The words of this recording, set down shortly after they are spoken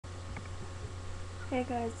Hey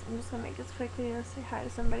guys, I'm just gonna make this quick video to say hi to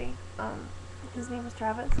somebody. His name is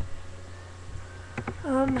Travis.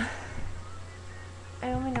 Um,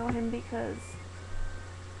 I only know him because,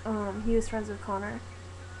 he was friends with Connor.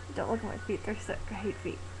 Don't look at my feet, they're sick, I hate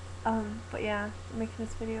feet. But yeah, I'm making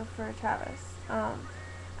this video for Travis. I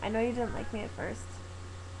know you didn't like me at first,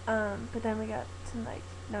 but then we got to,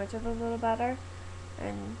 know each other a little better,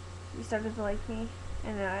 and you started to like me,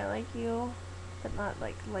 and now I like you, but not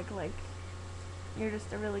like, you're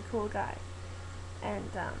just a really cool guy. And,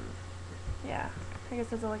 yeah, I guess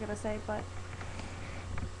that's all I gotta say, but,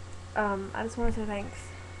 I just want to say thanks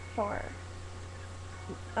for,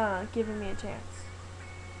 giving me a chance.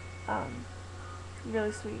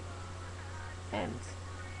 Really sweet, and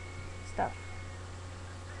stuff,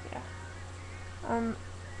 yeah. And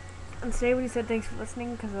today when you said thanks for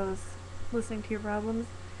listening, because I was listening to your problems,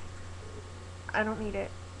 I don't need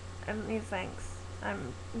it. I don't need thanks.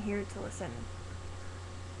 I'm here to listen,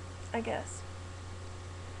 I guess.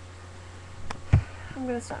 I'm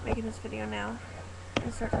gonna stop making this video now,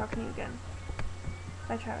 and start talking to you again.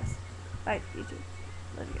 Bye, Travis. Bye, YouTube.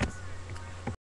 Love you guys.